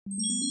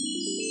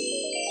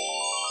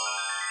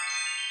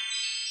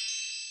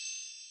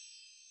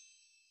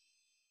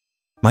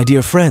My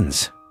dear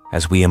friends,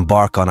 as we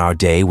embark on our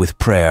day with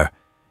prayer,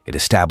 it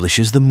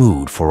establishes the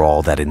mood for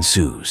all that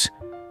ensues.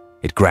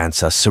 It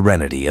grants us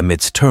serenity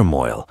amidst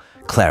turmoil,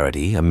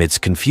 clarity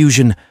amidst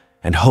confusion,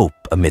 and hope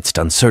amidst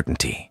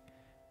uncertainty.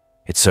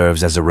 It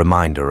serves as a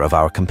reminder of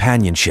our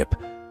companionship,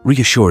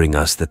 reassuring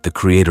us that the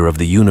Creator of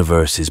the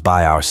universe is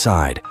by our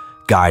side,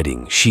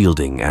 guiding,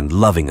 shielding, and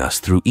loving us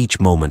through each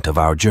moment of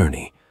our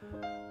journey.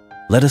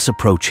 Let us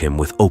approach Him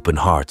with open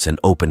hearts and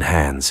open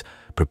hands,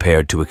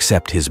 prepared to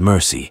accept His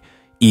mercy,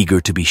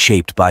 eager to be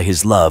shaped by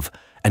His love,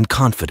 and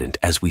confident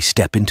as we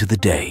step into the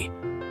day.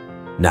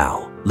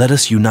 Now, let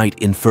us unite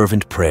in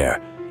fervent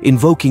prayer,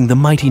 invoking the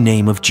mighty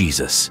name of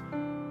Jesus.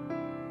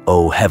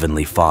 O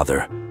Heavenly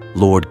Father,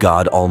 Lord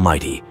God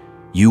Almighty,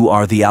 You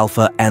are the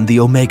Alpha and the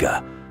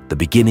Omega, the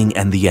beginning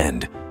and the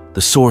end,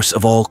 the source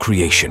of all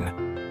creation.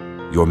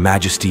 Your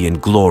majesty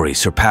and glory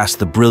surpass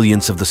the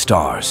brilliance of the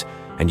stars,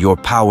 and Your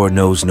power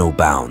knows no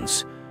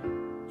bounds.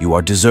 You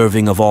are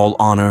deserving of all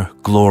honor,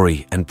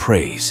 glory, and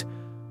praise.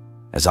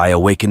 As I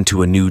awaken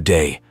to a new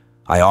day,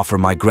 I offer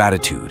my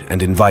gratitude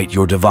and invite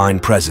Your divine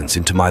presence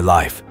into my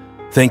life.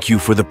 Thank You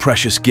for the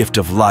precious gift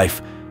of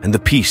life and the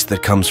peace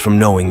that comes from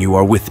knowing You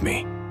are with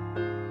me.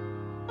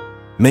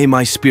 May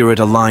my spirit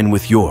align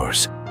with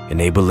Yours,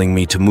 enabling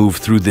me to move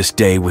through this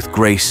day with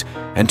grace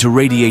and to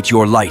radiate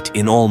Your light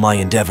in all my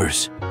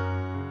endeavors.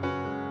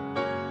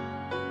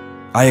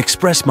 I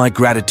express my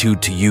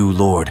gratitude to You,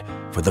 Lord,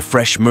 for the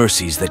fresh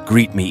mercies that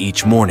greet me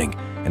each morning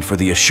and for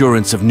the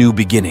assurance of new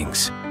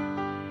beginnings.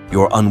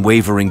 Your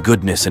unwavering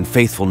goodness and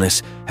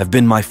faithfulness have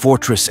been my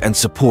fortress and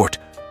support,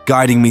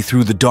 guiding me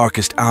through the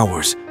darkest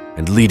hours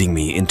and leading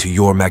me into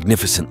Your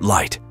magnificent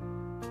light.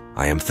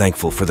 I am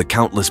thankful for the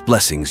countless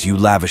blessings You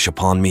lavish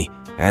upon me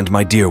and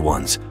my dear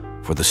ones,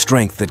 for the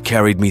strength that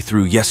carried me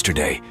through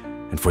yesterday,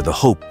 and for the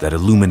hope that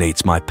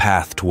illuminates my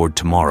path toward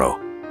tomorrow.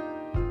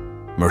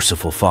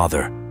 Merciful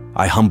Father,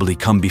 I humbly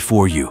come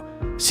before You,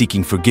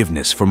 seeking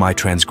forgiveness for my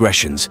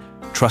transgressions,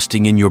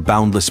 trusting in Your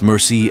boundless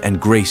mercy and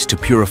grace to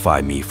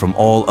purify me from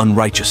all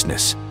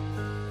unrighteousness.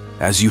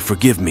 As You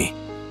forgive me,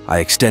 I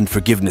extend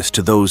forgiveness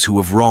to those who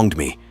have wronged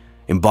me,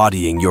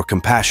 embodying Your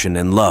compassion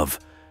and love,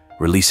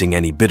 releasing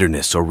any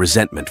bitterness or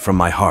resentment from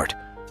my heart.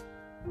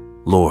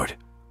 Lord,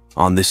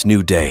 on this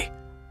new day,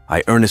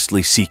 I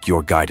earnestly seek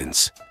Your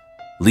guidance.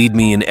 Lead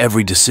me in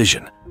every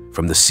decision,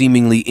 from the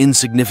seemingly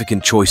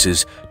insignificant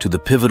choices to the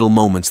pivotal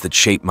moments that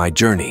shape my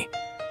journey.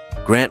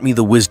 Grant me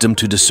the wisdom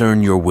to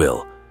discern Your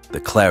will, the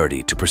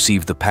clarity to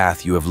perceive the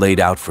path You have laid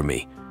out for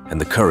me, and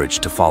the courage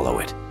to follow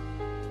it.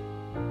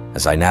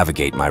 As I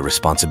navigate my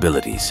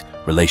responsibilities,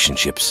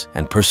 relationships,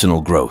 and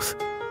personal growth,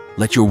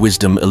 let Your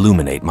wisdom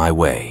illuminate my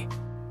way.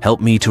 Help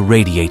me to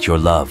radiate Your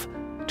love,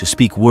 to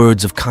speak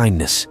words of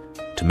kindness,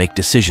 to make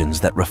decisions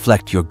that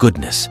reflect Your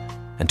goodness,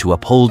 and to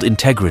uphold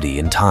integrity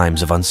in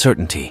times of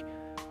uncertainty.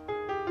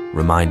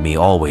 Remind me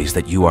always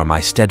that You are my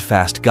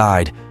steadfast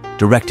guide,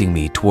 directing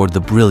me toward the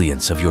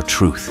brilliance of Your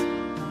truth.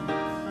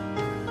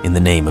 In the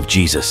name of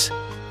Jesus,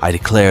 I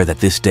declare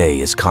that this day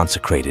is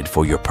consecrated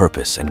for Your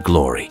purpose and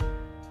glory.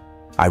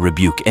 I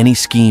rebuke any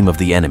scheme of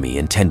the enemy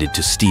intended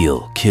to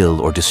steal, kill,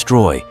 or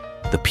destroy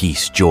the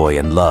peace, joy,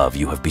 and love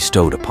You have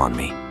bestowed upon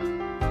me.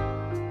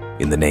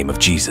 In the name of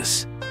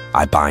Jesus,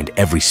 I bind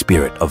every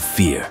spirit of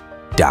fear,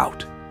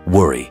 doubt,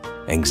 worry,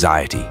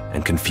 anxiety,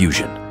 and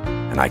confusion,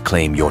 and I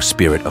claim Your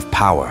spirit of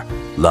power,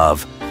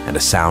 love, and a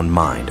sound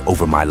mind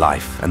over my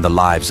life and the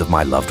lives of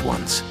my loved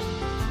ones.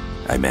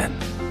 Amen.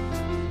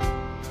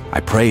 I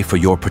pray for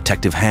Your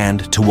protective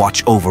hand to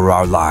watch over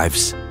our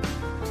lives.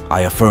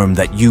 I affirm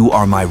that You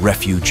are my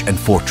refuge and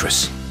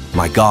fortress,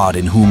 my God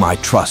in whom I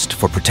trust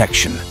for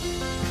protection.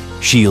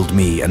 Shield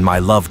me and my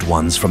loved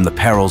ones from the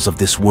perils of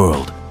this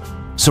world.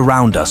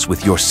 Surround us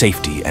with Your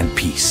safety and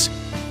peace.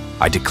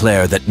 I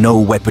declare that no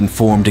weapon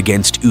formed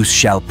against us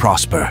shall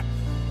prosper.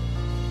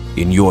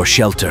 In Your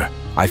shelter,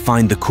 I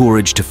find the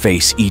courage to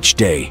face each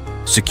day,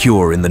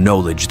 secure in the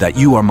knowledge that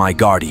You are my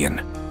guardian.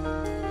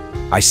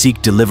 I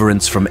seek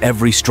deliverance from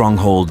every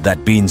stronghold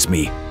that binds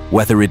me,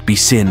 whether it be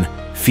sin,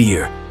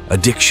 fear,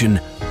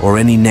 addiction, or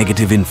any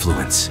negative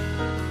influence.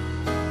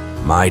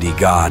 Mighty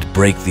God,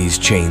 break these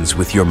chains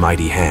with Your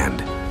mighty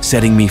hand,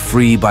 setting me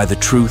free by the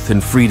truth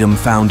and freedom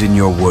found in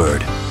Your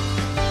word.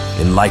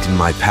 Enlighten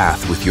my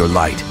path with Your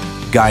light,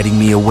 guiding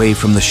me away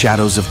from the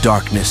shadows of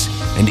darkness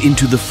and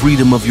into the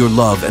freedom of Your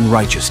love and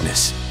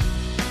righteousness.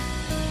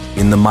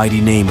 In the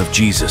mighty name of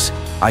Jesus,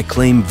 I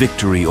claim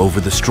victory over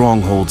the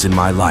strongholds in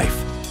my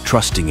life,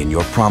 trusting in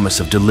Your promise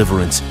of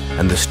deliverance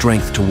and the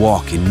strength to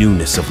walk in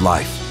newness of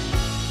life.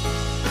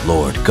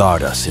 Lord,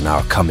 guard us in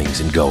our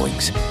comings and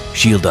goings,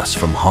 shield us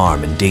from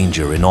harm and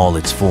danger in all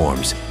its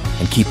forms,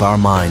 and keep our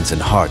minds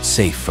and hearts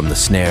safe from the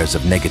snares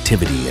of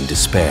negativity and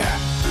despair.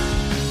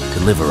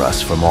 Deliver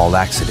us from all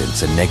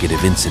accidents and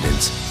negative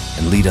incidents,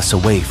 and lead us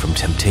away from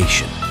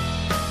temptation.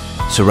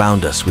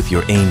 Surround us with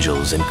Your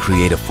angels and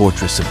create a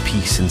fortress of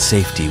peace and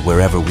safety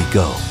wherever we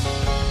go.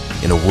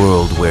 In a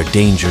world where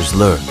dangers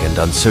lurk and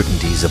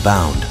uncertainties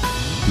abound,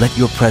 Let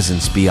your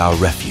presence be our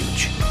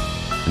refuge.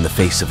 In the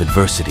face of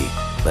adversity,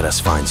 let us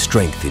find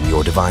strength in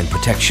your divine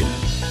protection,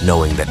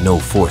 knowing that no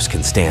force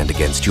can stand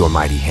against your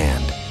mighty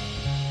hand.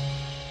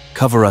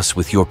 Cover us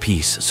with your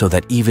peace so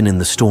that even in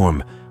the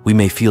storm, we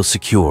may feel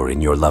secure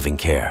in your loving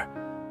care.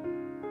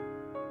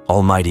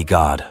 Almighty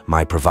God,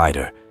 my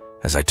provider,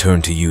 as I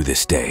turn to you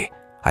this day,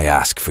 I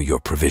ask for your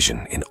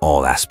provision in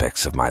all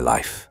aspects of my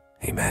life.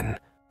 Amen.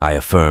 I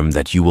affirm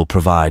that you will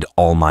provide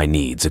all my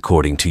needs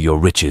according to your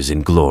riches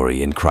in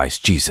glory in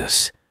Christ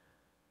Jesus.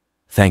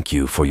 Thank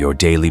you for your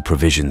daily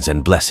provisions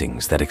and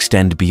blessings that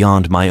extend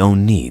beyond my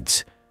own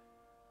needs.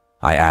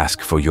 I ask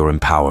for your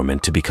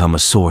empowerment to become a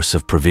source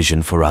of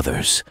provision for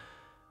others.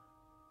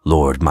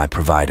 Lord, my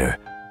provider,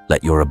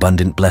 let your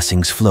abundant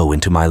blessings flow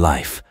into my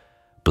life.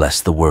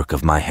 Bless the work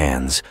of my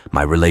hands,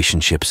 my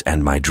relationships,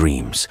 and my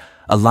dreams,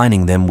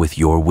 aligning them with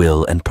your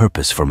will and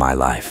purpose for my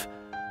life.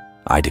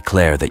 I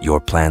declare that your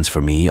plans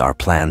for me are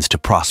plans to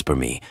prosper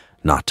me,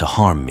 not to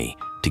harm me,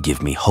 to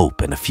give me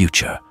hope and a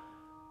future.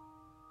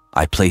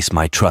 I place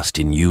my trust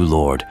in you,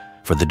 Lord,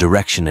 for the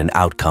direction and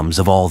outcomes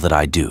of all that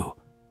I do.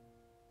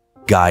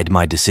 Guide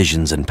my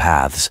decisions and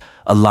paths,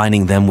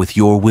 aligning them with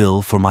your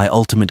will for my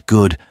ultimate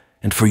good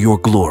and for your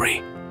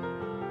glory.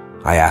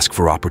 I ask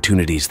for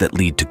opportunities that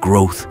lead to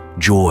growth,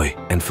 joy,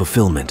 and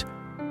fulfillment.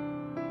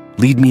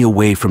 Lead me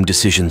away from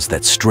decisions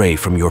that stray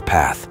from your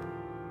path.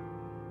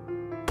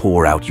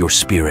 Pour out your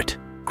Spirit,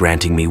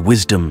 granting me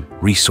wisdom,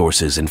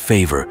 resources, and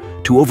favor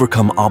to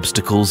overcome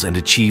obstacles and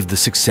achieve the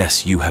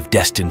success you have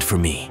destined for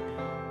me.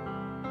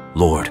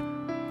 Lord,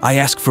 I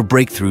ask for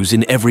breakthroughs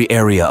in every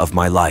area of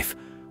my life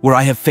where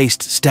I have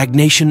faced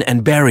stagnation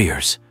and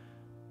barriers.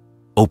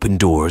 Open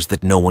doors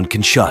that no one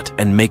can shut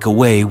and make a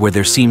way where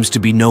there seems to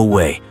be no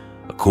way,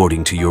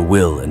 according to your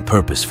will and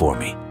purpose for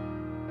me.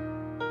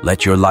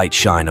 Let your light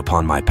shine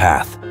upon my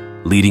path,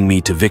 leading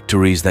me to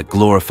victories that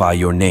glorify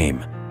your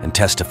name and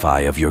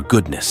testify of your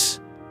goodness.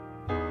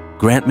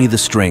 Grant me the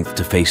strength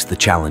to face the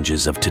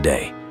challenges of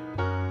today.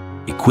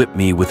 Equip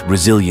me with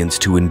resilience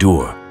to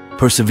endure,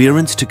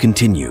 perseverance to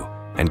continue,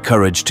 and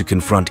courage to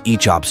confront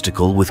each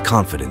obstacle with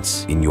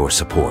confidence in your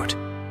support.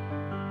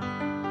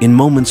 In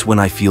moments when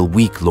I feel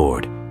weak,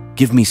 Lord,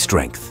 give me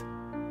strength.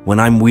 When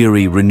I'm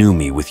weary, renew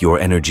me with your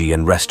energy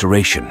and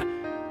restoration.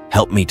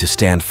 Help me to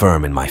stand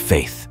firm in my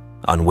faith,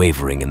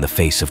 unwavering in the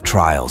face of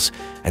trials,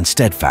 and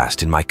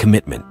steadfast in my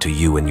commitment to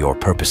you and your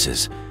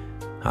purposes.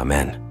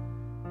 Amen.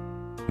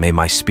 May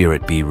my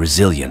spirit be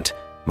resilient,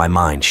 my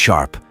mind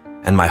sharp,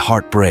 and my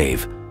heart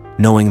brave,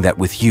 knowing that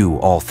with you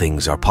all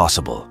things are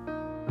possible.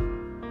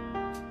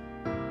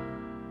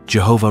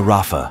 Jehovah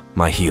Rapha,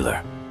 my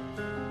healer.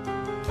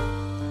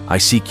 I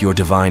seek your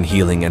divine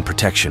healing and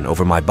protection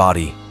over my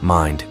body,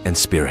 mind, and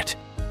spirit.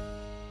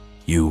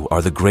 You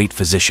are the great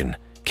physician,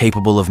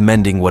 capable of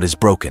mending what is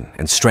broken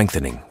and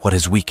strengthening what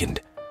is weakened.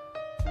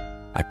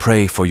 I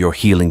pray for your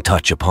healing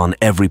touch upon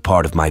every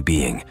part of my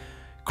being.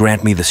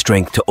 Grant me the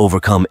strength to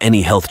overcome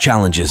any health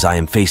challenges I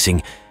am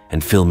facing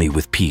and fill me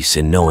with peace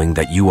in knowing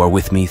that you are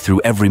with me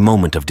through every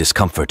moment of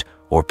discomfort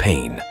or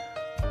pain.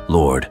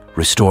 Lord,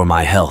 restore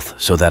my health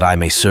so that I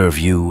may serve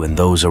you and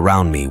those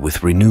around me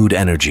with renewed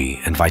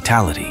energy and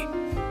vitality.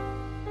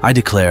 I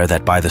declare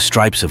that by the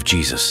stripes of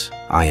Jesus,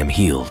 I am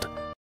healed.